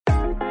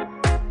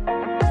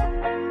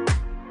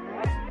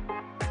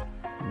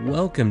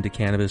Welcome to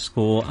Cannabis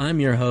School. I'm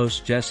your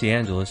host, Jesse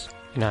Angeles.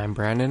 And I'm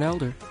Brandon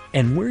Elder.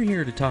 And we're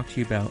here to talk to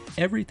you about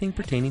everything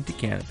pertaining to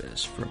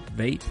cannabis, from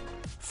vape,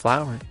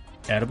 flower,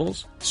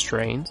 edibles,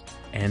 strains,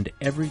 and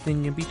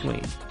everything in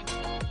between.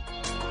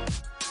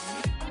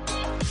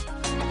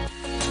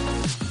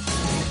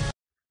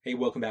 Hey,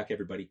 welcome back,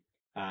 everybody.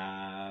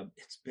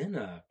 It's been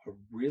a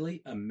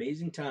really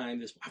amazing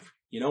time.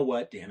 You know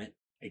what? Damn it.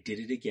 I did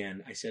it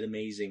again. I said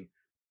amazing.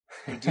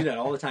 I do that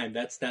all the time.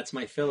 That's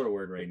my filler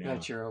word right now.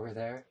 That you're over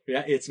there?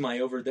 Yeah, it's my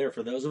over there.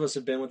 For those of us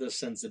who've been with us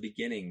since the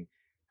beginning,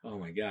 oh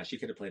my gosh, you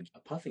could have played a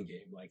puffing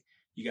game. Like,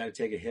 you got to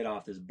take a hit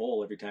off this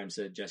bowl every time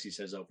Jesse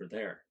says over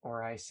there.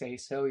 Or I say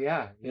so,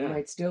 yeah. You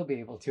might still be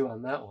able to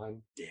on that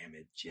one. Damn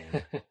it,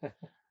 Jen.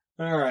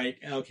 All right,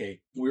 okay.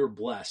 We were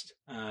blessed.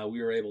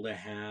 We were able to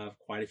have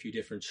quite a few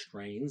different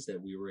strains that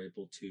we were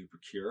able to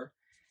procure.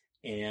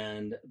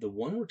 And the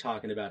one we're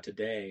talking about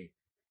today,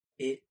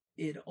 it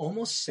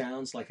almost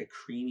sounds like a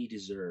creamy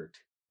dessert.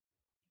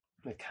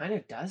 It kind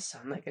of does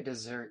sound like a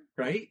dessert.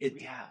 Right?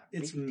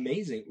 It's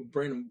amazing.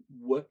 Brandon,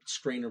 what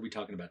strain are we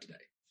talking about today?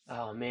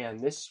 Oh man,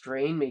 this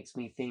strain makes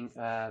me think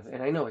of,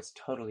 and I know it's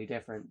totally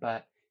different,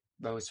 but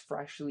those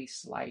freshly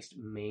sliced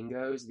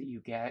mangoes that you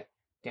get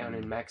down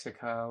in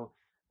Mexico.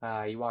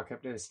 You walk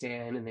up to the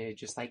stand and they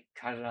just like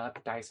cut it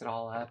up, dice it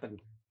all up,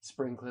 and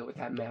sprinkle it with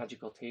that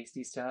magical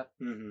tasty stuff.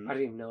 Mm-hmm. I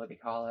don't even know what they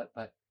call it,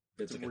 but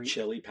it's like a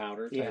chili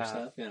powder type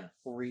stuff. Yeah,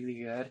 really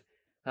good.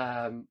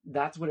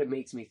 That's what it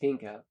makes me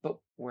think of. But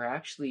we're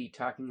actually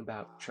talking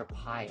about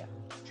Tropaya.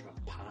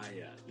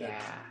 Tropaya.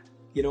 Yeah.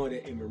 You know what?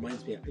 It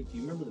reminds me. Do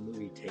you remember the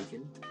movie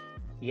Taken?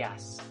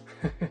 Yes.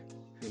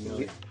 You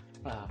know,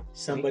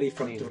 somebody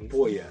from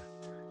Tropaya.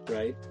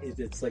 Right?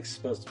 It's like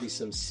supposed to be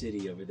some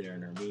city over there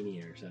in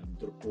Armenia or something,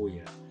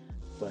 Tropaya.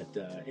 But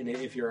and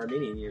if you're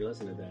Armenian, you're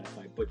listening to that. If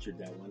I butchered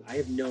that one, I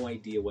have no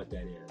idea what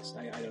that is.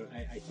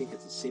 I think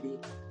it's a city,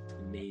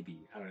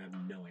 maybe. I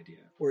have no idea,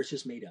 or it's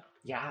just made up.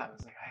 Yeah, I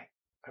was like,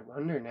 I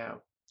wonder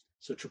now.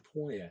 So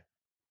Tropaya,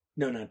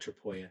 no, not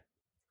Tropaya,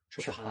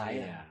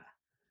 Tropaya.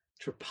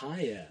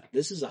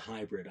 This is a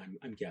hybrid.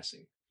 I'm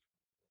guessing.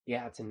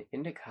 Yeah, it's an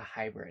indica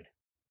hybrid.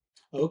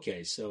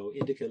 Okay, so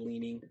indica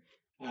leaning.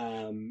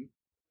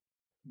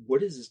 Where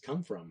does this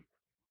come from?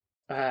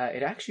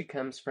 It actually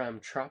comes from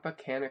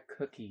Tropicana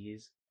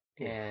cookies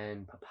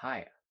and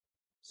papaya.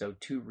 So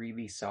two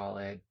really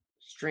solid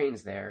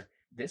strains there.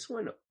 This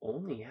one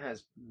only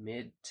has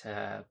mid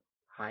to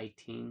high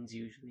teens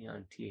usually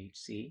on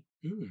THC.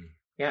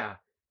 Yeah.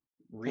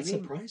 Really,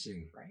 that's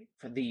surprising. Right?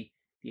 For the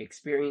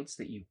experience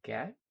that you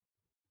get,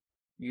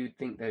 you'd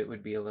think that it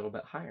would be a little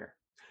bit higher.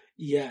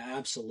 Yeah,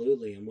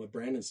 absolutely. And what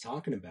Brandon's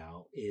talking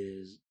about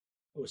is,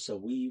 so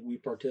we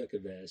partook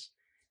of this.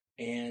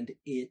 And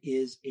it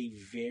is a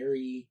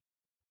very,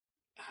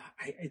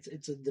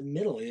 it's in the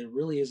middle. It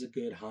really is a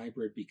good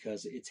hybrid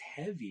because it's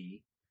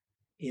heavy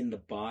in the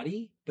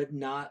body, but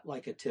not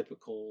like a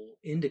typical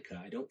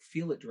indica. I don't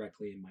feel it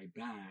directly in my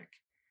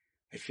back.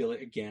 I feel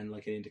it again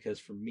like an indica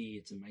is for me.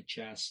 It's in my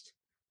chest,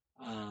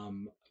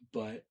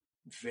 but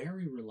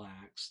very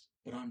relaxed,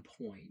 but on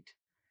point.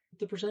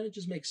 The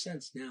percentages make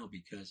sense now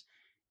because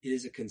it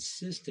is a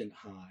consistent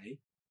high,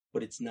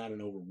 but it's not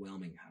an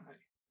overwhelming high.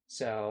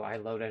 So I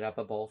loaded up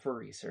a bowl for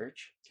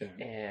research, okay.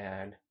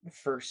 And the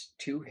first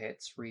two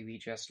hits really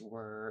just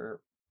were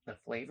the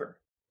flavor.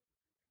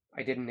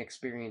 I didn't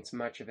experience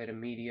much of it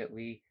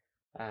immediately.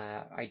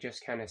 I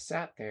just kind of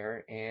sat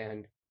there,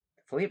 and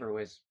the flavor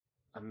was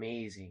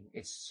amazing.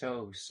 It's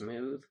so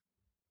smooth,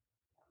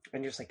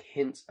 and just like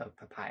hints of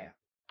papaya.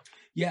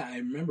 Yeah, I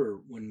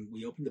remember when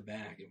we opened the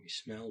bag and we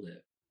smelled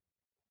it.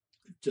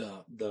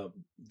 The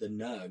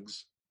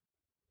nugs.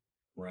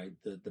 Right,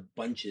 the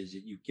bunches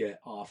that you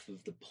get off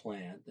of the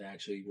plant,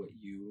 actually what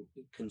you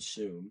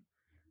consume,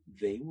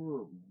 they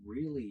were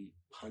really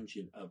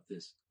pungent of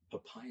this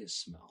papaya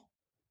smell.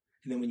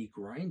 And then when you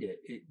grind it,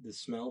 the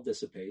smell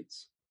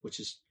dissipates, which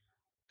is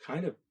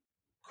kind of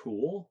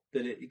cool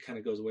that it kind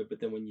of goes away. But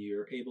then when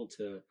you're able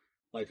to,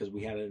 like, because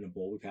we had it in a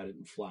bowl, we've had it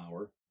in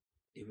flour,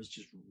 it was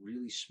just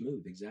really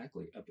smooth.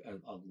 Exactly, a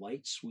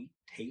light, sweet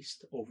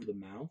taste over the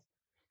mouth.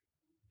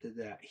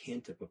 That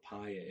hint of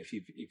papaya, if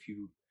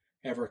you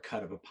ever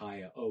cut a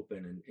papaya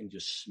open and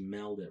just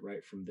smelled it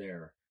right from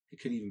there. It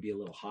could even be a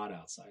little hot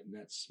outside, and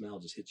that smell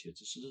just hits you. It's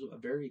just a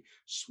very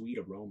sweet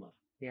aroma.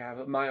 Yeah,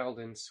 but mild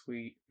and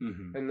sweet.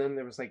 Mm-hmm. And then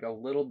there was like a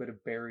little bit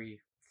of berry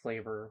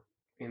flavor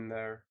in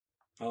there.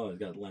 Oh, it's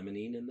got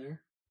limonene in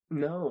there?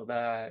 No,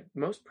 the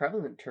most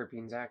prevalent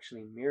terpene is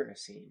actually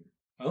myrcene.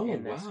 Oh,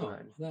 in this wow.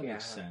 one. That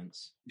makes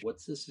sense.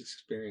 What's this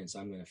experience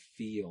I'm going to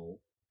feel?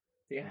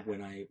 Yeah.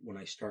 When I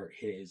start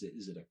hitting,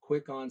 is it a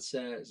quick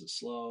onset? Is it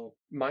slow?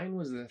 Mine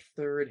was the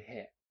third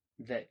hit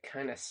that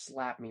kind of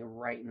slapped me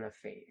right in the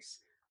face.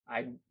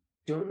 I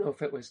don't know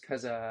if it was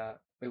because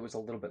it was a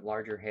little bit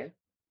larger hit,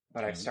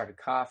 but I started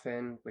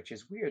coughing, which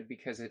is weird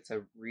because it's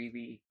a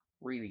really,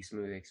 really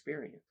smooth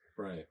experience.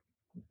 Right.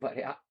 But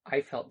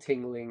I felt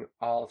tingling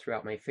all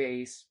throughout my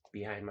face,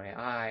 behind my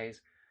eyes,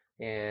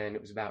 and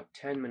it was about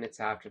 10 minutes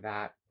after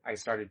that I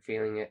started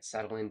feeling it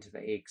settle into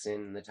the aches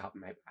in the top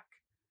of my back.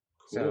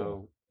 Cool.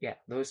 So yeah,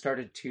 those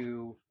started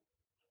to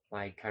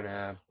like kind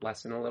of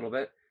lessen a little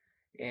bit.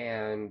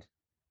 And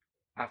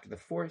after the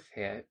fourth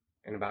hit,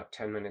 and about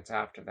 10 minutes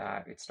after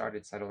that, it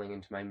started settling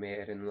into my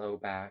mid and low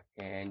back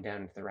and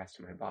down into the rest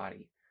of my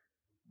body.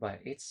 But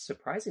it's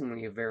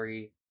surprisingly a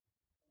very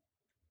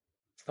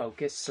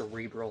focused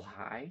cerebral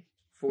high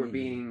for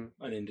being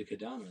an indica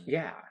dominant.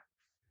 Yeah.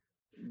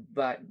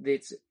 But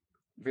it's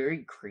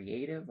very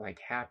creative, like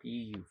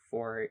happy,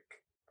 euphoric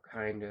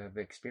kind of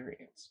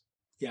experience.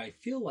 Yeah, I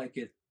feel like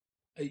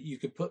you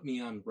could put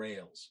me on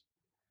rails.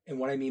 And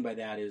what I mean by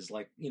that is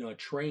like, a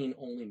train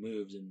only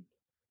moves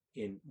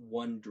in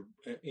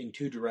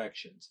two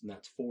directions, and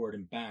that's forward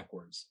and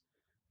backwards.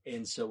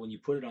 And so when you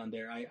put it on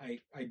there, I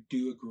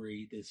do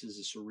agree this is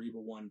a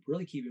cerebral one,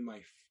 really keeping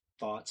my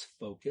thoughts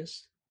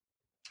focused,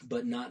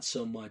 but not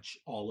so much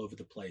all over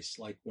the place.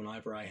 Like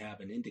whenever I have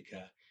an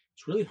indica,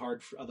 it's really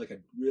hard for like a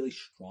really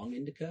strong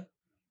indica.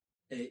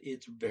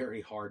 It's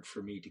very hard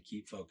for me to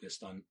keep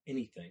focused on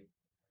anything.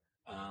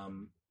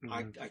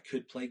 I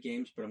could play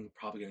games, but I'm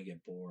probably going to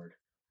get bored.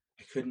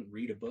 I couldn't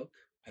read a book.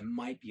 I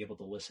might be able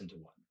to listen to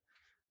one,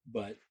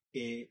 but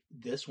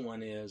this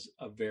one is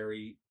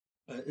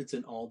it's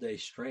an all day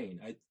strain.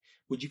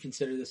 Would you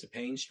consider this a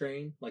pain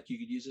strain? Like you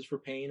could use this for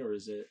pain, or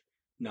is it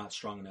not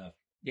strong enough?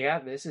 Yeah,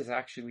 this is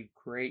actually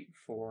great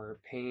for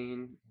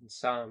pain,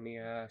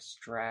 insomnia,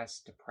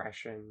 stress,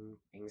 depression,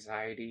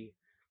 anxiety.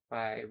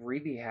 It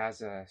really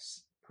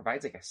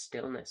provides like a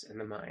stillness in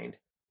the mind.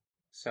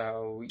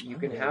 So you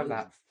can have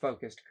that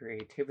focused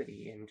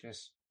creativity and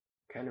just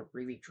kind of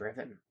really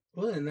driven.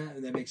 Well, and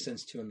that makes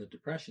sense too on the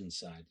depression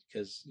side,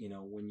 because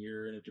when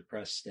you're in a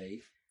depressed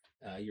state,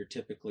 your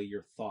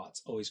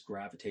thoughts always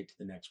gravitate to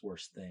the next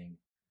worst thing,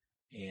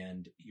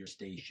 and your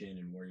station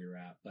and where you're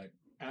at. But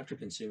after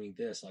consuming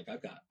this, like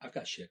I've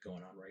got shit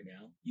going on right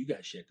now. You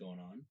got shit going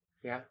on.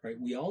 Yeah. Right.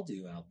 We all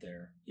do out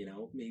there.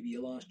 Maybe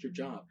you lost your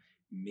job.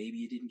 Maybe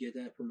you didn't get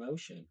that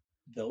promotion.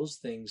 Those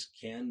things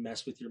can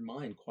mess with your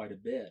mind quite a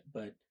bit,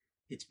 but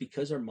it's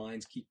because our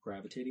minds keep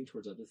gravitating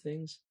towards other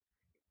things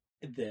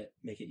that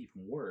make it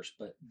even worse.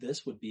 But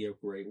this would be a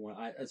great one.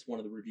 That's one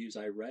of the reviews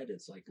I read.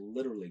 It's like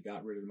literally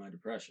got rid of my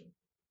depression.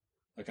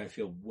 Like I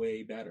feel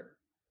way better.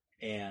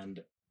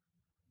 And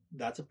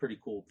that's a pretty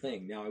cool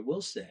thing. Now I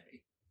will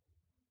say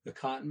the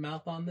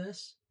cottonmouth on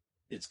this,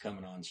 it's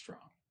coming on strong.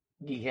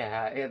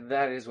 Yeah,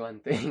 that is one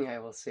thing I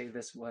will say.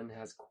 This one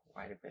has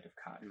quite a bit of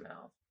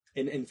cottonmouth.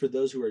 And for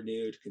those who are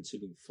new to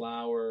consuming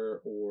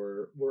flower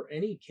or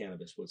any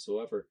cannabis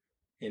whatsoever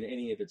in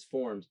any of its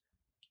forms,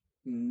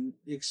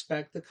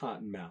 expect the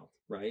cottonmouth,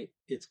 right?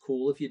 It's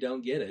cool if you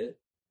don't get it.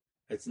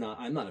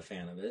 I'm not a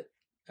fan of it.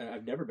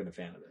 I've never been a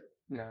fan of it.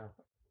 No.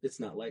 It's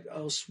not like,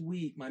 oh,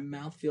 sweet, my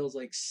mouth feels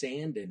like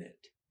sand in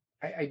it.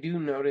 I do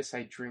notice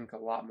I drink a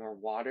lot more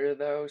water,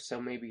 though, so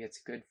maybe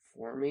it's good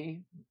for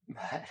me.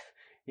 But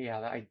yeah,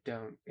 I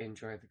don't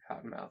enjoy the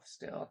cottonmouth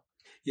still.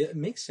 Yeah, it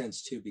makes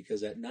sense, too,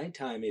 because at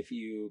nighttime, if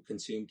you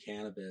consume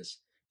cannabis,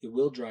 it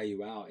will dry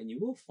you out, and you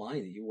will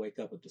find that you wake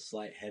up with a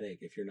slight headache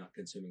if you're not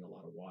consuming a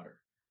lot of water.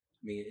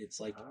 I mean, it's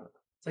like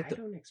I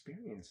don't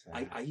experience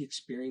that. I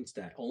experience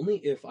that only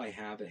if I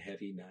have a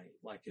heavy night,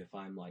 like if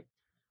I'm like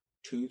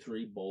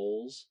 2-3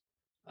 bowls,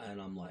 and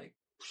I'm like,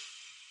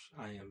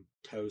 I am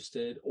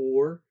toasted,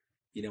 or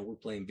we're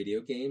playing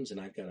video games, and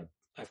I've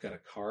got a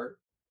cart,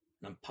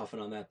 and I'm puffing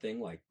on that thing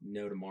like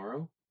no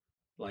tomorrow.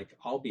 Like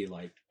I'll be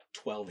like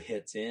 12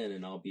 hits in,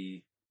 and I'll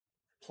be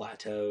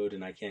plateaued,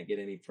 and I can't get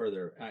any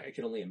further. I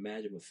can only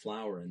imagine with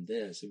flower and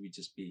this, it'd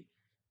just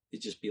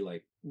be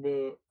like,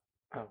 bleh,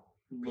 oh,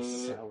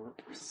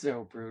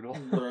 so brutal.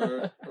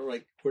 or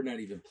like we're not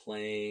even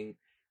playing.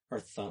 Our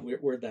thumb,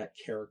 we're that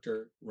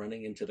character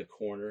running into the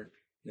corner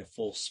in a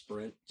full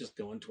sprint, just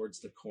going towards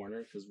the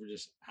corner because we're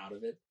just out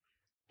of it.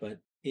 But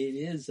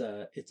it's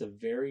a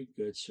very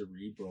good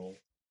cerebral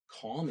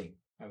calming,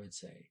 I would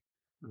say.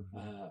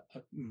 Mm-hmm.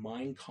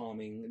 Mind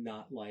calming,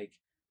 not like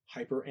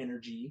hyper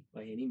energy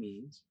by any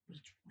means, but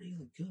it's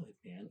really good,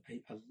 man.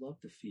 I love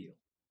the feel.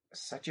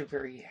 Such a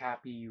very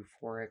happy,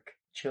 euphoric,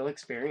 chill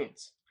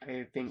experience.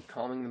 I think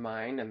calming the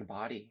mind and the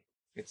body.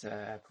 It's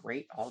a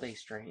great all-day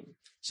strain.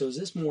 So is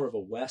this more of a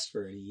West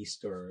or an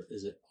East, or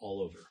is it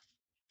all over?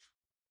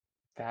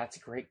 That's a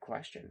great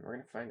question. We're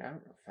going to find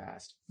out real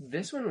fast.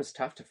 This one was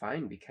tough to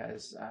find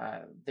because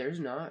there's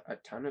not a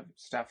ton of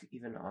stuff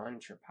even on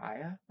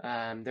Chirpaya.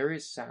 There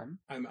is some.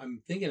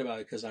 I'm thinking about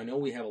it because I know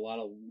we have a lot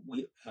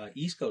of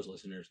East Coast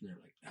listeners, and they're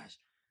like, gosh,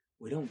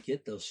 we don't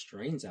get those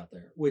strains out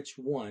there. Which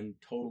one,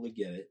 totally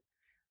get it.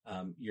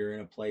 You're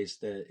in a place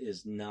that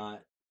is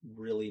not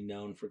really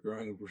known for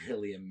growing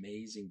really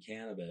amazing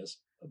cannabis,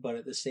 but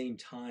at the same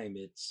time,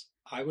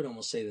 I would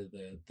almost say that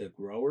the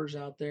growers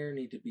out there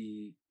need to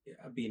be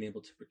being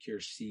able to procure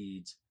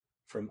seeds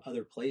from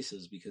other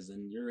places, because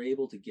then you're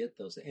able to get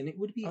those, and it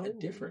would be a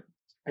different.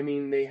 I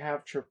mean, they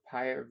have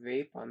Chirpaya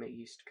vape on the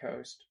East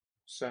Coast,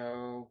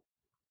 so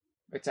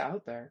it's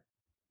out there.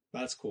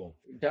 That's cool.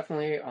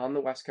 Definitely on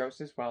the West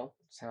Coast as well.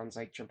 Sounds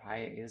like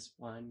Chirpaya is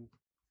one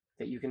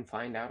that you can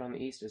find out on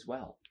the East as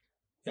well.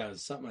 Yeah,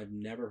 it's something I've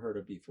never heard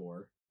of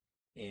before.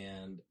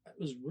 and it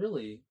was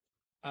really,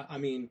 I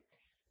mean,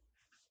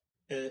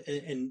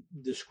 and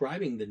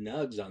describing the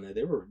nugs on there,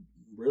 they were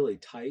really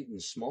tight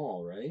and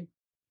small, right?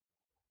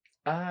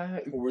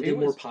 Or were they It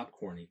more was.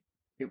 popcorny?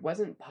 It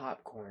wasn't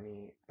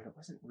popcorny, but it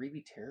wasn't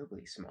really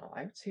terribly small.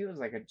 I would say it was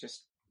like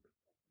just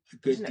A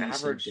good, an decent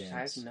average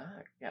size dance.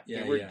 nug. Yeah, they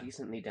Yeah, were yeah,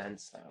 decently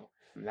dense though.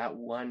 That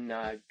one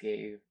nug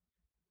gave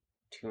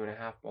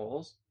 2.5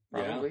 bowls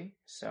yeah. probably.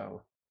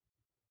 So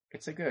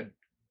it's a good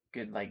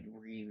like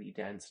really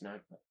dense nug.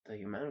 But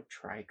the amount of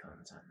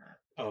trichomes on that,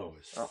 Oh, it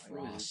was it was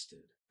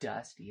frosted.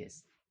 dusty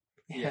as.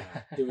 Yeah,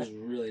 it was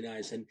really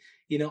nice. And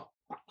you know,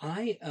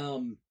 I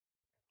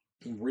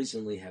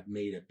recently have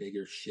made a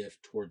bigger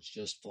shift towards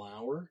just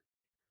flour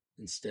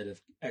instead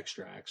of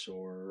extracts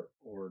or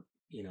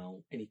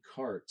any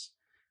carts.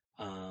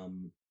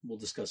 We'll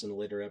discuss in a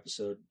later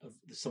episode of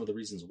some of the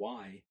reasons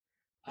why.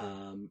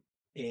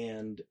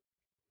 And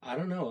I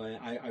don't know.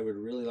 I would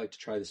really like to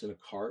try this in a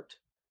cart.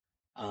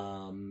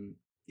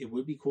 It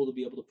would be cool to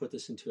be able to put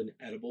this into an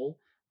edible.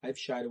 I've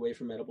shied away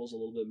from edibles a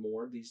little bit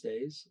more these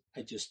days.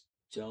 I just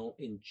don't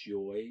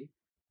enjoy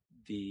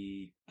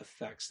the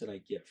effects that I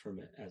get from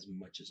it as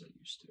much as I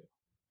used to,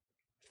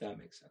 if that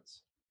makes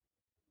sense.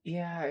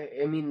 Yeah,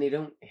 I mean they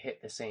don't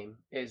hit the same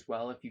as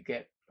well if you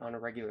get on a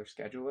regular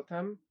schedule with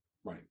them.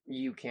 Right.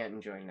 You can't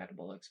enjoy an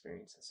edible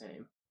experience the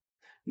same.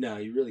 No,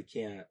 you really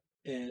can't.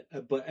 And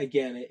but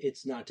again,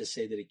 it's not to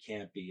say that it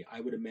can't be. I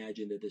would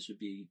imagine that this would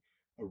be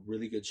a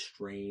really good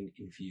strain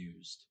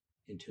infused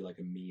into like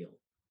a meal.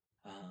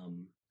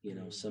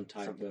 Some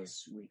type Something of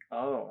sweet.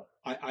 Oh,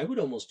 I would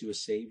almost do a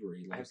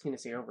savory, I like was gonna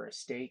say over a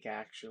steak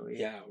actually.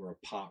 yeah, or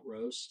a pot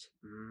roast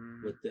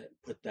Mm. with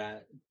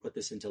put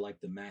this into like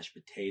the mashed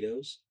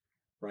potatoes,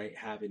 right?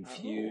 Have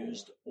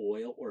infused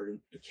oil or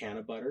a can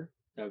of butter.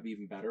 That would be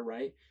even better,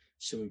 right?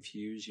 So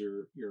infuse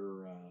your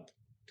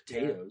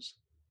potatoes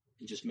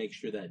and just make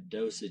sure that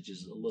dosage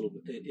is a little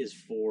bit is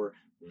for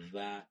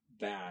that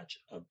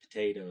batch of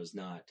potatoes,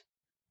 not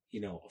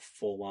a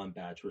full on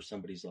batch where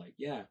somebody's like,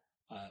 yeah,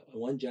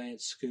 one giant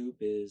scoop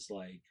is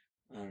like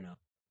I don't know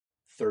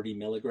 30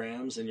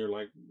 milligrams, and you're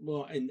like,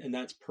 well, and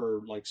that's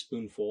per like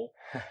spoonful.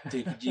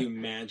 Do you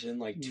imagine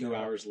like 2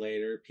 hours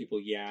later people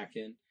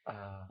yakking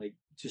like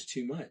just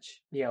too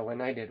much? Yeah,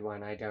 when I did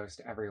one, I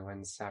dosed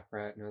everyone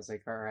separate, and I was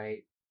like, all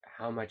right,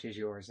 how much is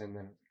yours? And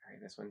then, all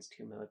right, this one's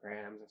 2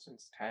 milligrams, this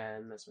one's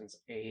 10, this one's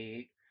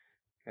 8,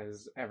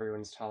 because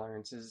everyone's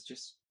tolerance is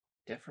just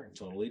different.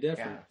 Totally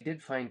different. Yeah, I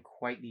did find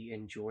quite the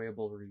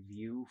enjoyable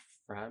review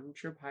from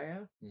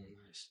Chirpaya.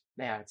 Nice.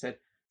 Yeah, it said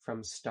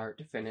from start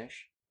to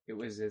finish, it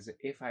was as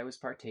if I was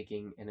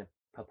partaking in a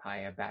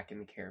papaya back in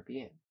the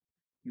Caribbean.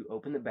 You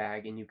open the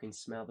bag and you can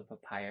smell the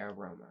papaya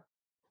aroma.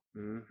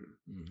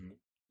 Mm-hmm. Mm-hmm.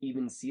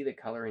 Even see the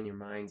color in your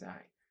mind's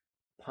eye.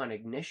 Upon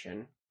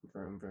ignition,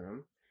 vroom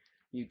vroom,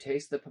 you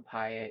taste the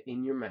papaya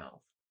in your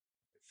mouth,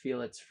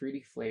 feel its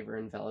fruity flavor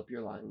envelop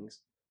your lungs.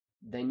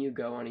 Then you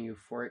go on a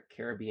euphoric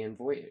Caribbean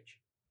voyage.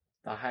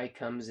 The high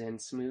comes in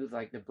smooth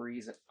like the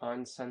breeze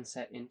on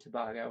sunset in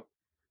Tobago.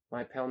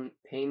 My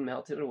pain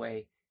melted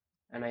away,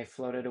 and I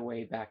floated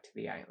away back to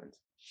the island.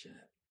 Shit.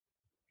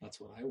 That's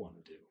what I want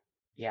to do.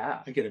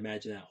 Yeah. I could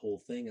imagine that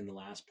whole thing in the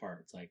last part.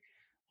 It's like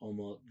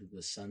almost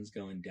the sun's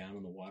going down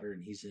on the water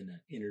and he's in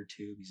an inner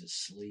tube. He's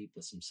asleep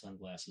with some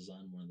sunglasses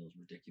on, one of those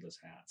ridiculous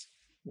hats.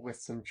 With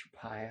some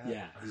chapaya.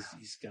 Yeah,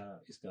 he's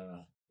got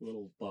a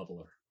little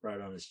bubbler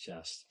right on his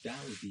chest. That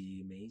would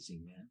be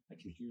amazing, man. I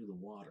can hear the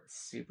water.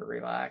 Super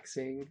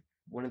relaxing.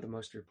 One of the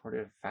most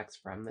reported effects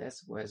from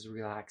this was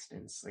relaxed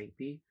and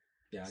sleepy.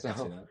 Yeah, I can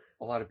see that.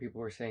 A lot of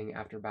people were saying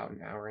after about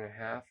an hour and a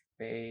half,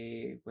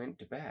 they went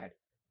to bed.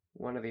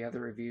 One of the other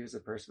reviews, the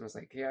person was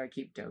like, yeah, I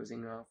keep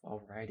dozing off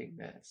while writing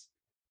this.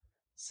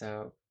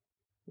 So,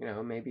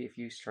 maybe if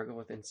you struggle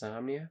with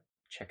insomnia,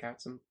 check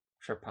out some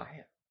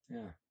Chirpaya.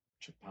 Yeah,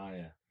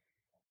 Chirpaya.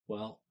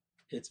 Well,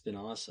 it's been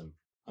awesome.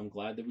 I'm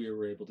glad that we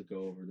were able to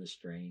go over this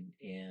strain.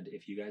 And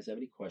if you guys have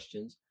any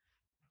questions,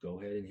 go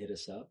ahead and hit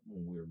us up.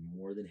 We're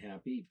more than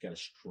happy. If you've got a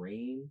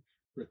strain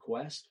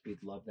request,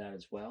 we'd love that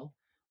as well.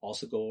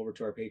 Also, go over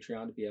to our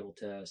Patreon to be able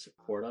to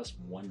support us.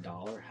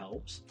 $1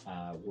 helps.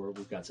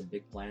 We've got some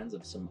big plans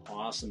of some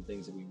awesome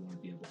things that we want to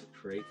be able to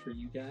create for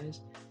you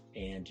guys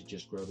and to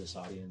just grow this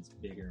audience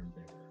bigger and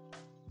bigger.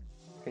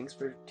 Thanks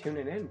for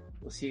tuning in.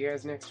 We'll see you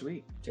guys next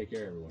week. Take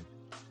care, everyone.